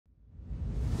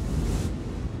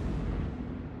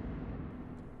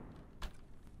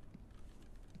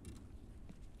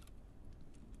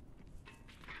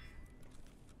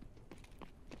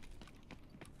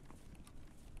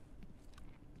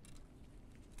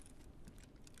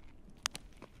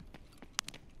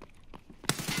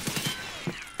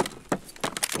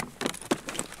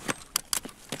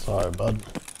Sorry, bud.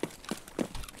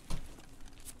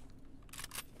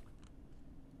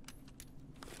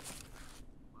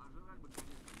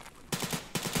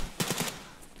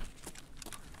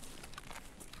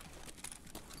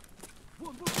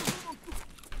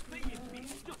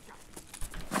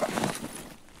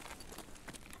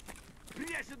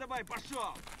 Давай,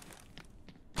 пошел!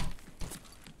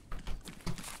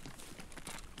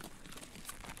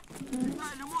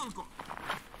 Дай лимонку!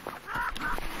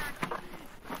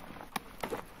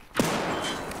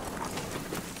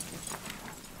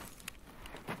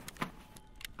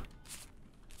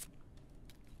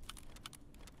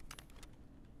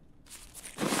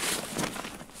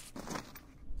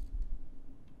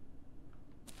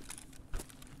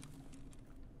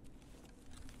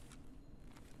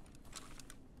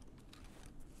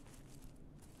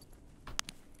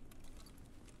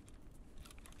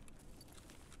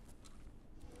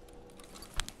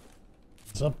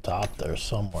 It's up top there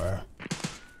somewhere.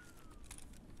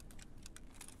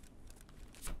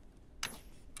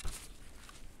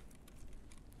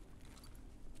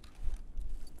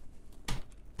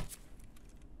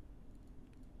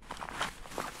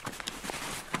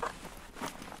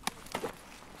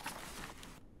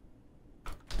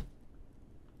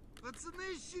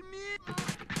 Пацаны, щеми!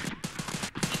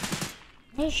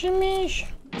 Щемишь.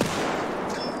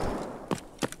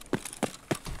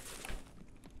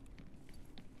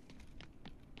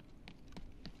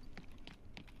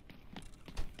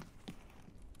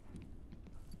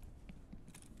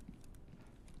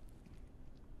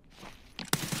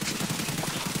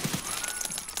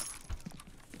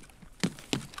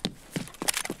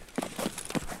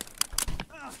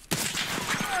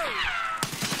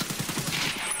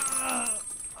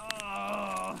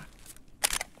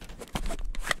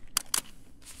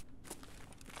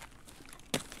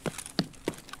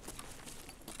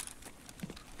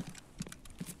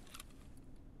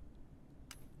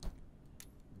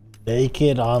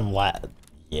 Naked on lat.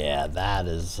 Yeah, that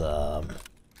is, oh,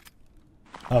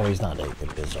 he's not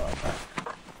naked, his armor.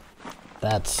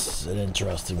 That's an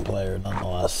interesting player,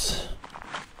 nonetheless.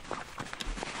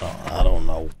 Oh, I don't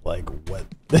know, like, what...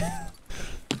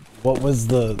 what was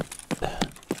the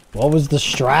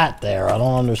strat there? I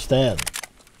don't understand.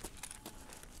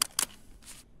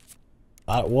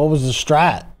 What was the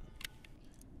strat?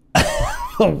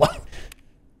 What?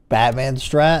 Batman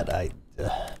strat?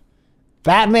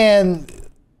 Batman,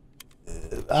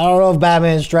 I don't know if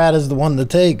Batman strat is the one to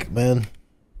take, man.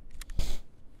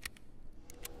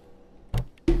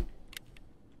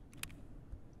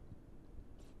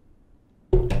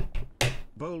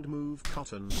 Bold move,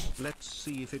 Cotton. Let's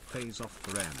see if it pays off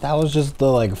for M. That was just the,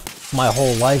 like, my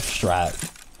whole life strat.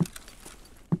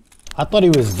 I thought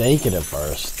he was naked at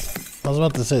first. I was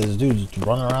about to say, this dude just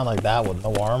running around like that with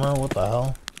no armor? What the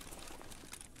hell?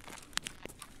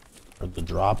 Or the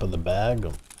drop of the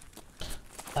bag?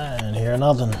 I didn't hear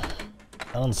nothing.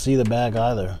 I don't see the bag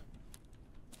either.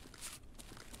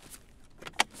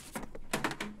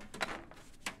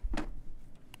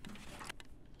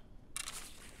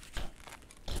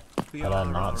 Did I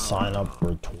not sign up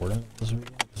for a tournament this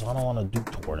weekend? Because I don't want to do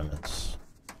tournaments.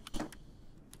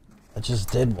 I just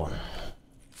did one.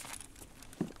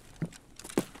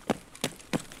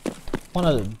 I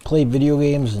want to play video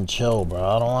games and chill, bro.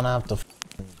 I don't want to have to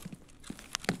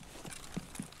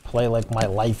play like my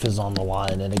life is on the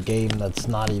line in a game that's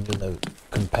not even a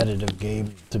competitive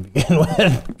game to begin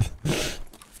with.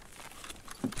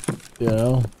 You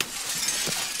know?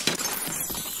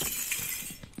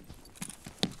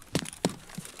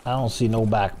 I don't see no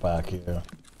backpack here.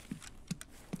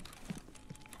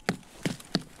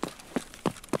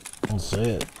 I don't see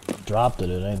it. Dropped it,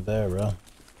 it ain't there, bro. I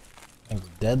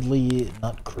think deadly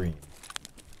nut cream.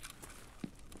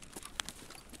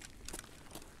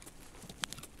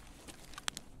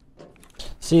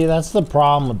 See, that's the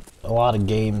problem with a lot of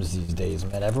games these days,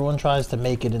 man. Everyone tries to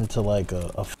make it into like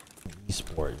a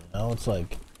esport, you know? It's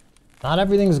like, not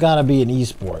everything's gotta be an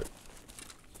esport.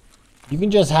 You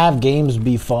can just have games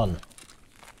be fun. You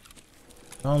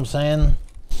know what I'm saying?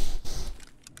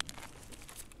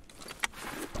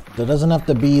 There doesn't have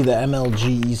to be the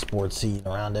MLG esports scene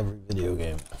around every video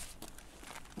game.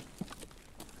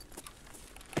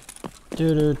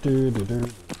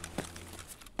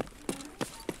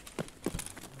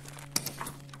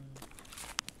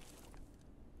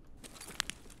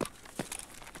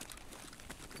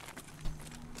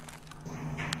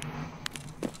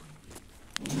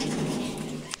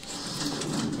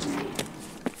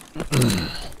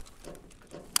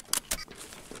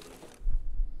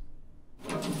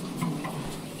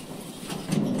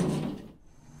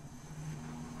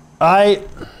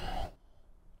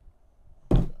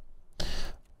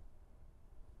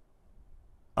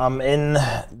 I'm in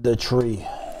the tree.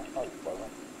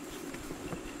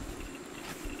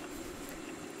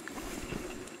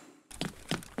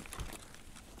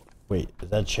 Wait, is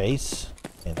that Chase?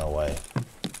 Ain't no way.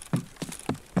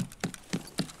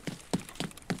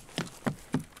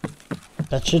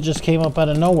 That shit just came up out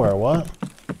of nowhere, what?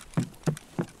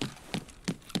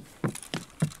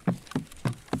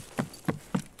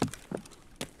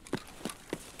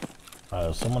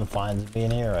 Alright, if someone finds me in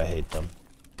here, I hate them.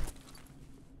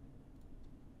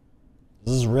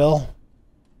 This is real?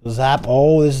 This is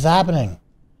oh, this is happening.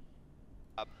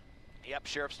 Yep,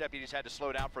 sheriff's deputies had to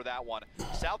slow down for that one.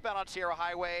 Southbound on Sierra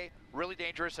Highway, really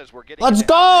dangerous as we're getting. Let's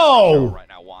go! Right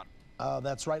now, Juan.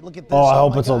 That's right. Look at this. Oh, I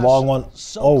hope it's a long one.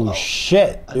 So oh close.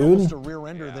 shit, dude! Almost a rear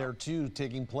ender there too,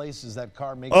 taking place as that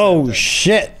car makes. Oh that,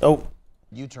 shit! Oh.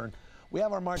 U-turn. We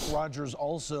have our Mike Rogers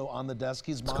also on the desk.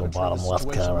 He's Let's monitoring go bottom the left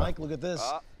situation. camera. Mike, look at this.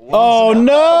 Oh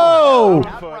no!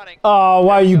 Oh,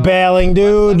 why are you bailing,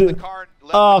 dude?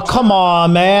 Oh, come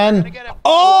on, man.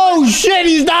 Oh shit,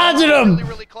 he's dodging him.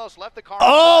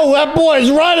 Oh, that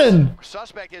boy's running.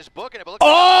 Suspect is booking it, but look.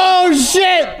 Oh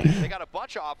shit. They got a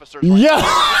bunch of officers. Yeah.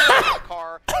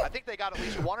 I think they got at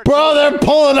least one or two. Bro, they're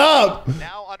pulling up.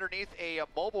 Now underneath a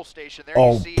mobile station there.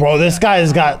 Oh, bro, this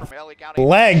guy's got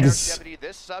legs.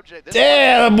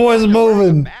 Damn, that boy's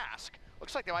moving.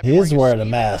 He is wearing a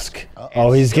mask.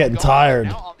 Oh, he's getting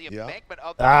tired.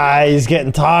 Ah, he's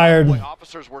getting tired.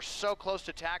 Officers were so close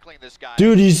to tackling this guy.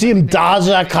 Dude, you see him dodge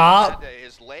that cop?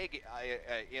 His leg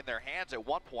in their hands at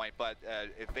one point, but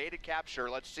evaded capture.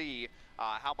 Let's see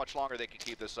how much longer they can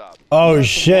keep this up. Oh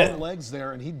shit! Legs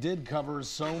there, and he did cover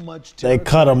so much. They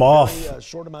cut him off.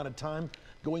 Short amount of time,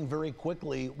 going very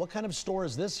quickly. What kind of store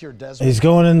is this here, Desmond? He's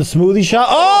going in the smoothie shop.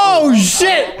 Oh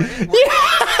shit! Dude,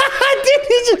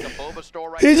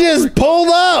 he just pulled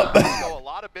up.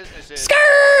 Skirt!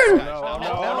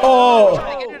 Oh!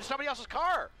 Trying to get into somebody else's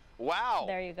car. Wow.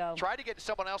 There you go. Tried to get to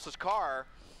someone else's car,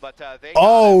 but they.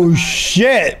 Oh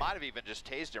shit! They might have even just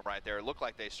tased him right there. It looked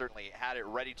like they certainly had it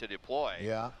ready to deploy.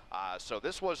 Yeah. So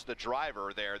this was the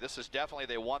driver there. This is definitely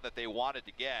the one that they wanted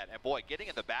to get. And boy, getting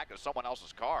in the back of someone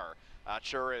else's car. Not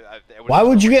sure. Why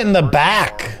would you get in the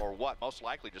back? Or what? Most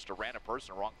likely just a random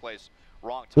person, wrong place,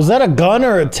 wrong time. Was that a gun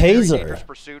or a taser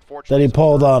that he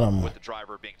pulled on him? With the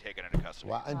driver being taken into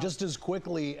custody. Wow. And just as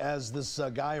quickly as this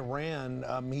guy ran,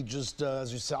 he just,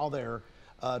 as you saw there,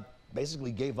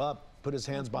 basically gave up. Put his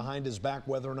hands behind his back,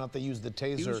 whether or not they used the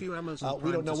taser.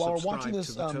 We don't know. While we're watching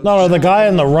this, no, the guy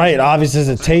on the right obviously is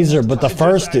a taser, but the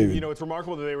first dude. You know, it's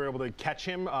remarkable that they were able to catch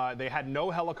him. They had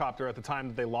no helicopter at the time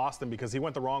that they lost him because he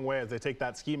went the wrong way as they take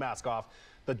that ski mask off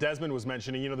that Desmond was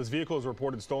mentioning. You know, this vehicle is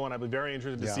reported stolen. I'd be very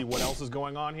interested to see what else is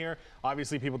going on here.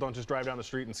 Obviously, people don't just drive down the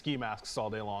street in ski masks all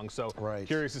day long, so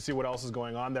curious to see what else is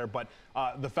going on there. But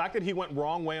the fact that he went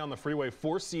wrong way on the freeway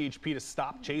forced CHP to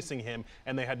stop chasing him,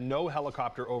 and they had no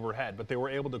helicopter overhead, but they were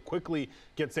able to quickly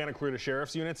get Santa Clarita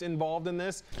Sheriff's units involved in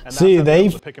this. And see, they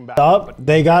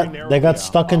got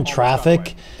stuck in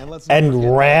traffic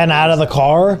and ran out of the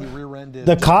car.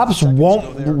 The cops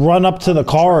won't run up to the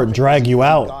car and drag you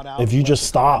out if you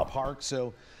just stop.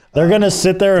 They're gonna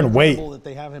sit there and wait. That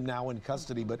they have him now in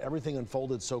custody, but everything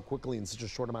unfolded so quickly in such a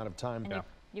short amount of time.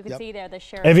 You can see there the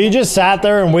sheriff. If he just sat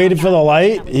there and waited for the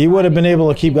light, he would have been able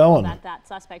to keep going. That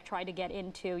suspect tried to get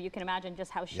into. You can imagine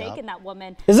just how shaken that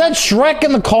woman. Is that Shrek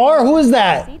in the car? Who is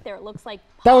that? There, it looks like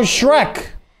that was Shrek.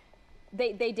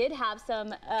 They did have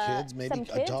some kids, maybe some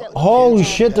kids. Holy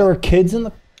shit! There were kids in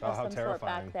the. Oh, how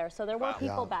terrifying. Back there. So there were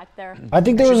people back there. I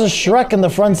think there was a Shrek in the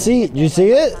front seat. Did you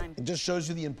see it? It just shows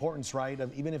you the importance, right,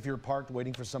 of even if you're parked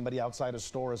waiting for somebody outside a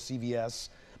store, a CVS,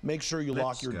 make sure you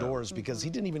lock your doors, because he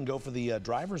didn't even go for the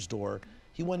driver's door.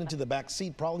 He went into the back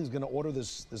seat. Probably was going to order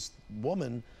this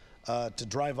woman to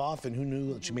drive off, and who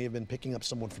knew that she may have been picking up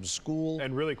someone from school.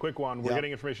 And really quick one, we're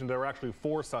getting information there were actually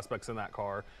 4 suspects in that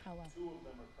car. Oh, wow. Two of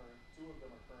them are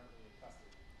currently in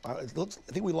custody.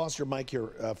 I think we lost your mic here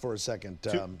for a second.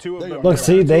 Two of them. Look,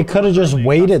 see, they could have just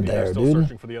waited there, still dude.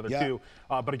 Searching for the other 2.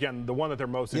 But again, the one that they're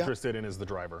most interested in is the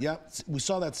driver. Yeah, we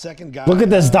saw that second guy. Look at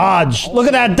this dodge. Look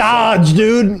at that dodge,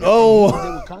 dude. Oh. They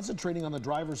were concentrating on the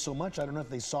driver so much, I don't know if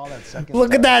they saw that second.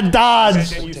 Look at that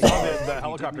dodge. And you saw the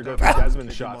helicopter go through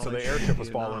Desmond's shot, so the airship was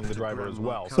following the driver as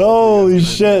well. So holy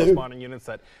shit. Responding units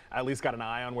that at least got an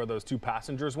eye on where those 2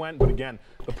 passengers went. But again,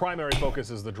 the primary focus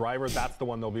is the driver. That's the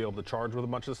one they'll be able to charge with a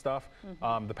bunch of stuff.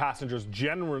 The passengers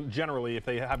generally, if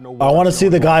they have no. I want to see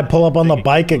the guy pull up on the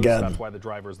bike again. That's why the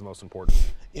driver is the most important.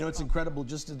 You know, it's incredible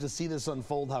just to see this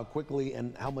unfold, how quickly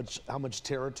and how much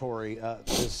territory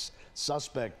this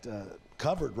suspect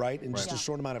covered, right, in just a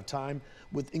short amount of time,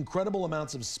 with incredible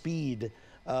amounts of speed.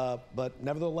 But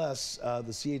nevertheless,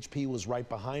 the CHP was right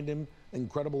behind him.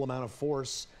 Incredible amount of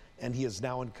force, and he is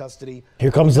now in custody.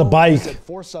 Here comes the bike. Said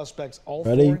 4 suspects, all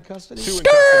Ready? 4 in custody. 2 in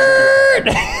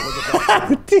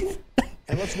custody.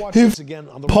 And let's watch this again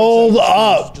on the pulled right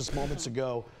side up just moments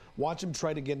ago. Watch him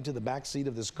try to get into the back seat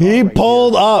of this car. He right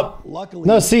pulled here. up. Luckily,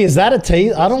 No, see, is that a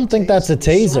taser? I don't think that's a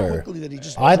taser.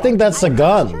 I think that's a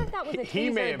gun. He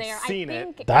may have seen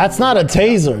it. That's not a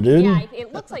taser, dude. Yeah,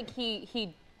 it looks like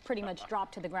he pretty much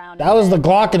dropped to the ground. That was the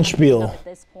Glockenspiel. At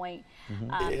this point.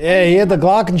 Yeah, he had the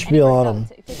Glockenspiel on him.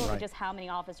 Think over just how many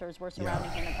officers were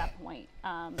surrounding him at that point.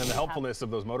 And the helpfulness of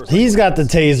those motorcycles. He's got the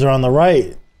taser on the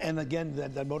right. And again,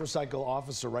 that motorcycle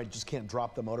officer, right, just can't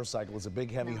drop the motorcycle. It's a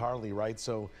big, heavy Harley, right?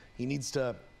 So he needs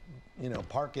to, you know,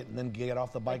 park it and then get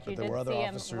off the bike. But there were other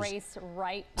officers. Race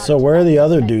right So where are the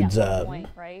other dudes at? Point,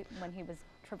 right, when he was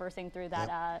traversing through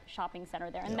that shopping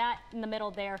center there. And that in the middle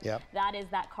there, that is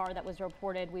that car that was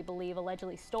reported, we believe,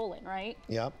 allegedly stolen, right?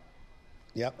 Yep.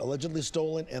 Yep, allegedly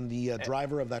stolen, and the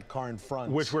driver of that car in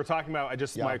front. Which we're talking about.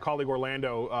 My colleague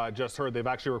Orlando just heard they've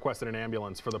actually requested an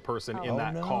ambulance for the person in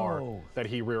that car that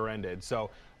he rear-ended. So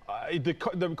the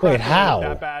crash wasn't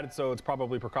that bad, so it's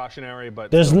probably precautionary.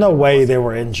 But there's no way they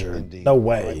were injured. Indeed. No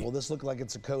way. Right, well, this looked like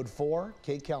it's a code 4.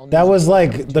 That was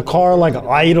like the car like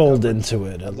idled into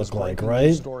it. It looked like,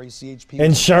 right?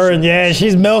 Insurance, yeah,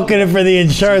 she's milking it for the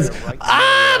insurance.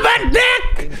 Ah, my neck!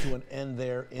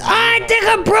 I think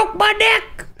I broke my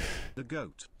neck. The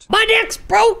goat. My neck's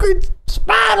broken.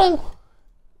 Spinal.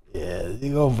 Yeah,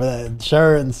 you go for that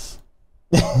insurance.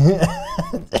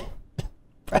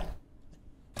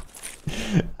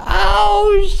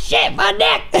 Oh shit, my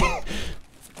neck.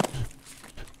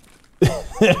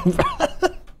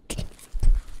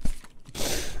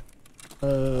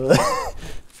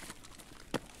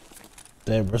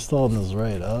 Damn, we're still on this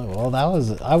raid. Oh, well, that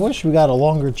was. I wish we got a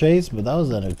longer chase, but that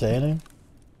was entertaining.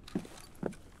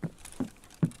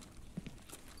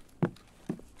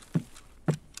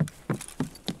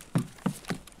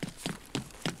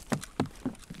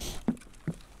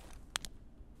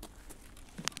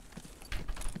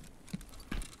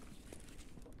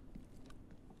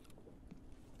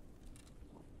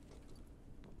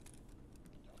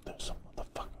 There's some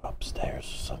motherfucker upstairs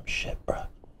or some shit, bruh.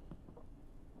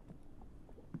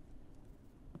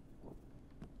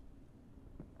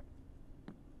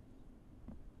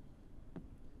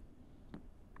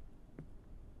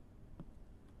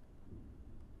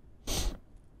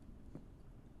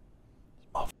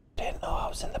 Didn't know I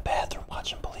was in the bathroom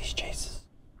watching police chases.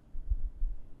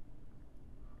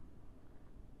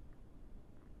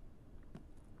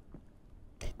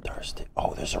 He thirsty.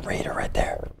 Oh, there's a raider right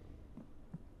there.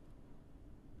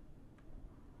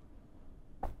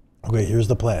 Okay, here's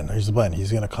the plan. Here's the plan.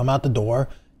 He's gonna come out the door,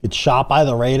 get shot by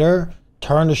the raider,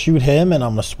 turn to shoot him, and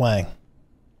I'm gonna swing.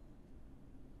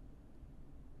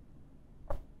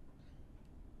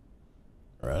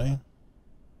 Ready?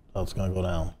 How it's gonna go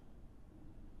down.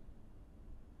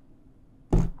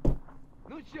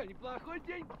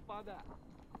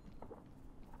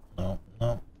 No,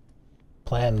 no.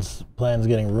 Plan's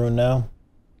getting ruined now.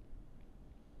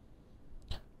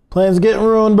 Plan's getting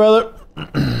ruined, brother.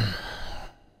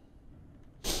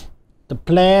 The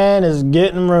plan is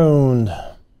getting ruined.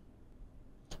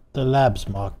 The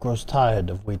LVNDMARK grows tired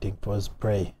of waiting for his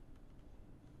prey.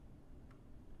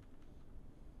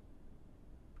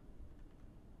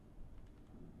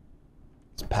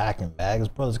 He's packing bags,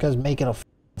 bro. This guy's making a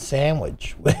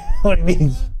sandwich. What do you mean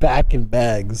he's packing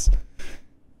bags?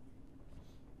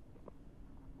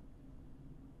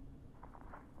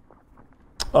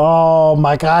 Oh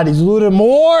my god, he's looting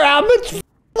more! How much food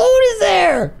is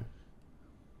there?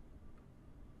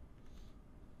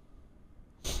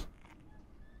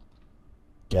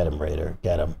 Get him, Raider.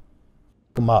 Get him.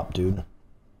 Come up, dude.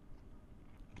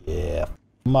 Yeah,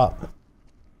 come up.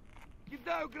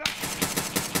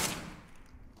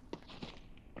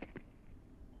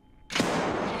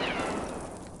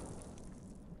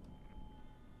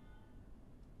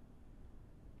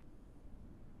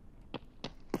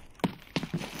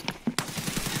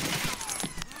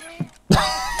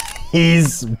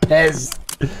 He's pissed.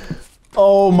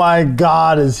 Oh my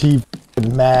god, is he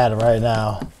mad right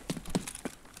now?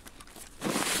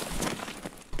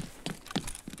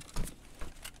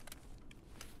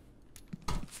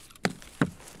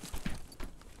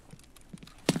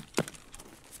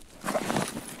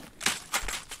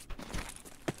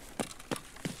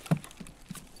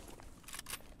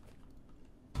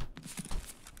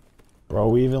 Bro,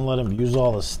 we even let him use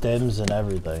all the stems and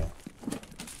everything.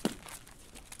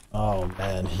 Oh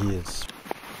man, he is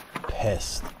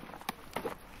pissed.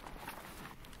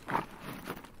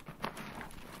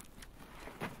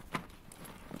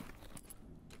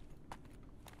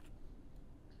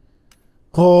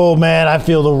 Oh man, I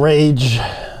feel the rage.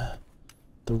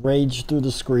 The rage through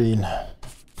the screen.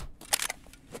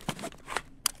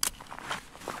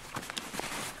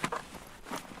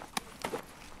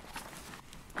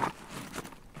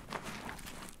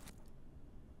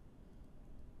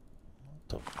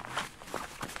 What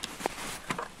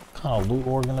kind of loot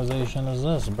organization is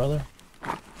this, brother?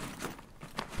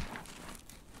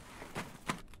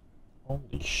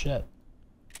 Holy shit.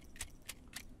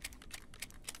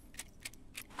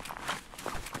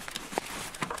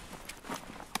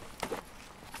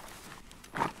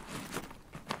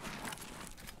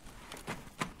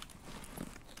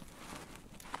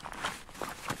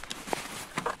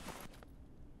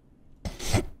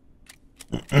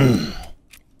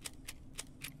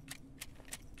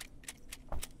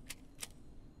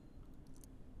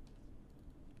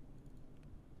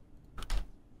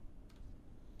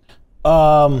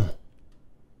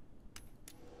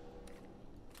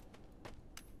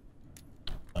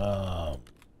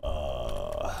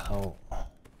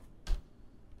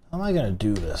 How am I gonna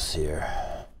do this here?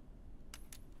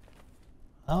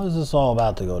 How is this all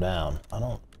about to go down? I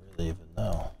don't really even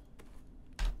know.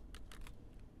 I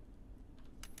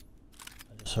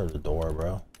just heard the door,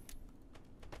 bro.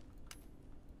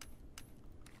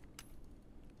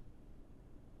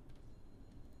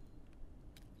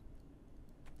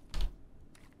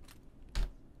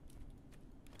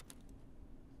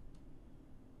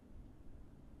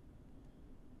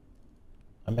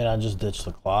 I mean, I just ditched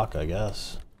the clock, I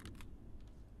guess.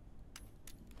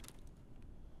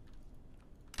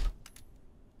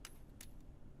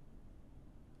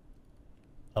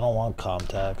 I don't want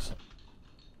contacts.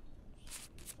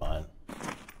 Fine.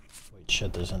 Wait,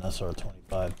 shit, there's an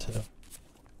SR-25 too.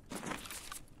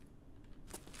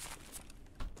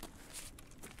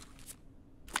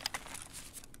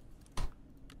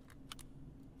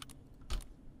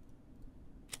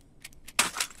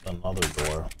 Another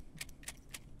door.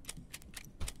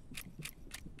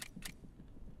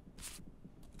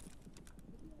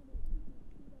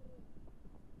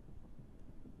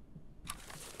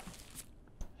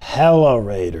 Hella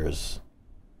raiders.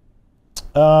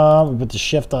 We put the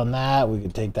shift on that. We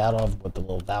could take that off with the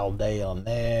little Valday on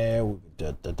there. We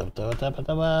could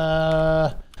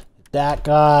that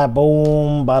guy.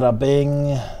 Boom. Bada bing.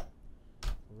 We're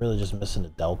really just missing a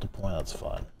delta point. That's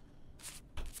fine.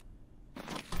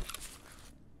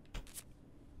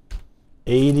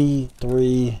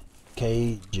 83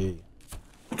 kg.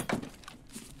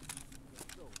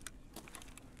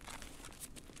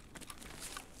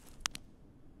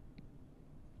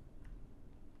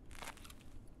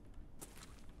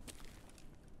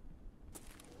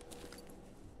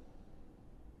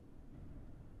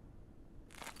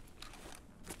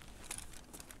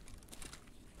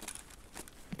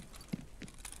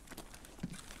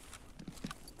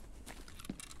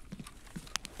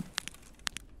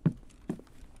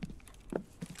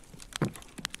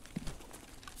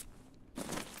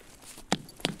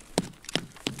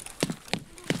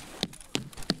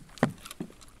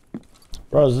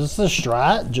 Bro, is this the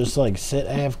strat? Just like sit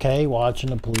AFK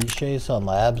watching a police chase on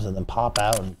labs and then pop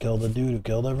out and kill the dude who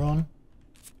killed everyone?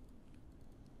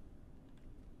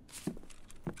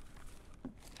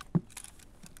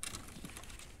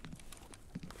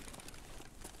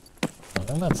 I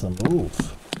think that's the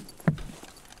move.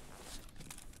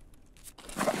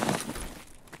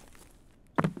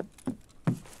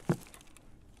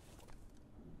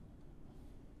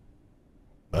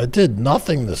 I did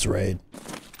nothing this raid.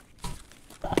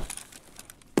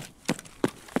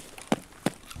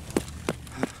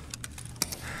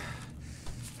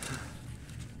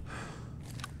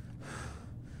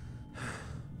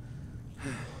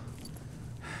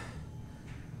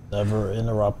 Never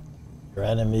interrupt your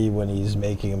enemy when he's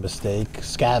making a mistake.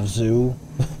 Scav Zoo.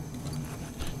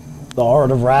 The Art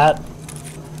of Rat.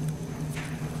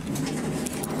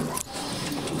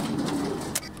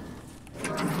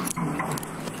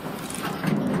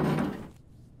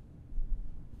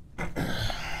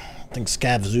 I think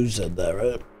Scav Zoo said that,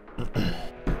 right?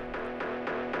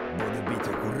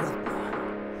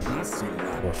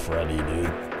 Poor Freddy,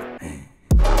 dude.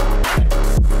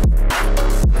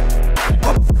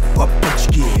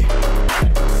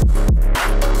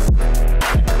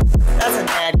 That's a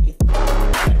daddy.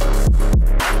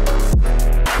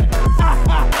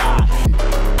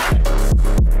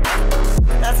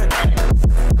 That's a daddy.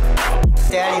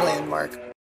 Daddy landmark.